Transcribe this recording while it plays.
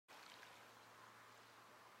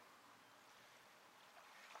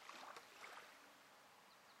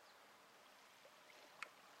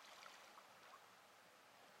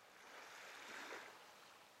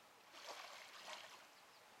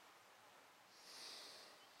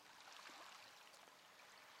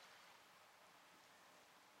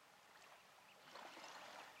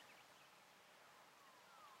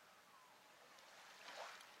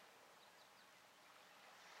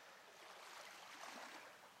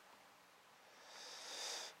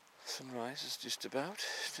Sunrise is just about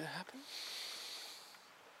to happen.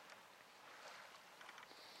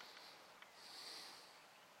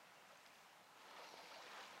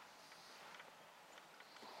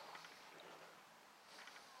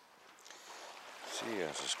 See,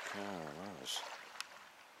 as his car was.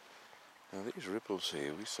 Now these ripples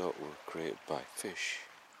here we thought were created by fish.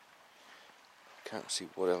 Can't see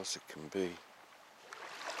what else it can be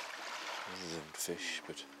other than fish,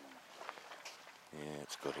 but yeah,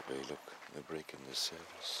 it's got to be. Look, they're breaking the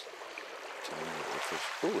surface. Tiny little fish.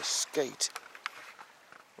 Oh, a skate.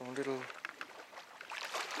 Oh, little.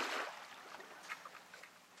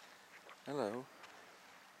 Hello.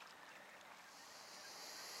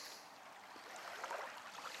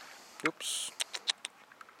 Oops.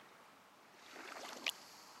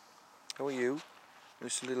 How are you?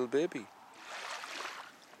 Just a little baby.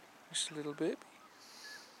 Just a little baby.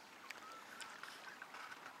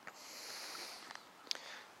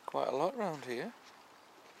 Quite a lot round here.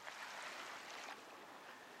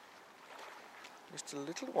 Just a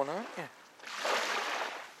little one, aren't you?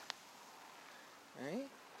 Eh?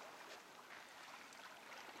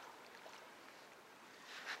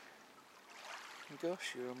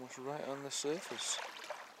 Gosh, you're almost right on the surface.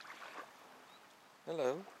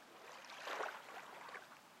 Hello.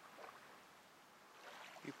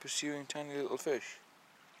 You're pursuing tiny little fish.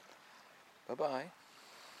 Bye-bye.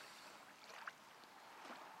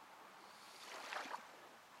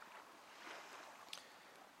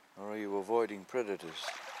 Or are you avoiding predators?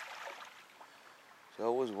 It's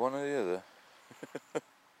always one or the other.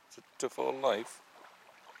 It's a tough old life.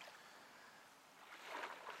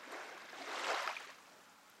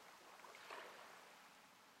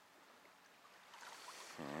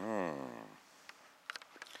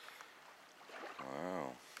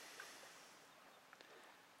 Wow.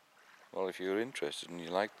 Well, if you're interested and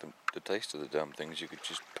you like the taste of the damn things, you could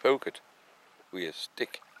just poke it with a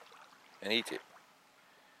stick and eat it.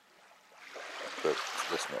 But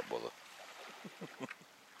let's not bother.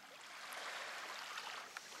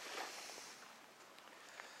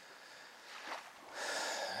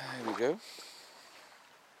 There we go.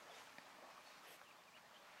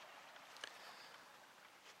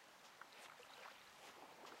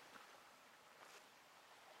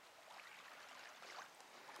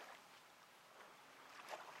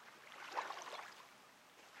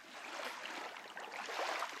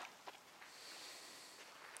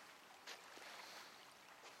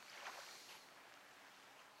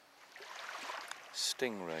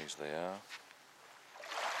 Stingrays they are.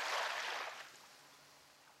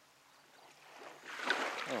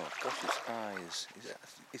 Oh gosh, its eyes,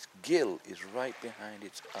 its gill is right behind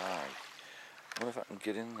its eye. I wonder if I can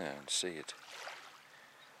get in there and see it.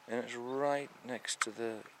 And it's right next to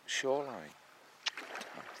the shoreline.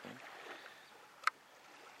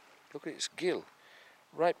 Look at its gill,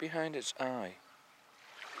 right behind its eye.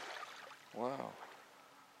 Wow.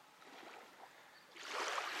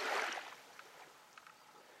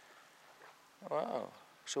 Wow,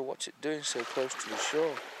 so what's it doing so close to the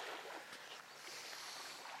shore?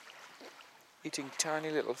 Eating tiny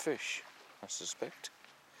little fish, I suspect,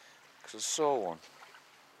 because I saw one.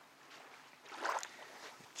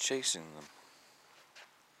 Chasing them.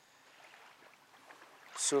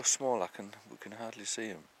 So small we can hardly see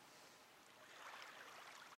him.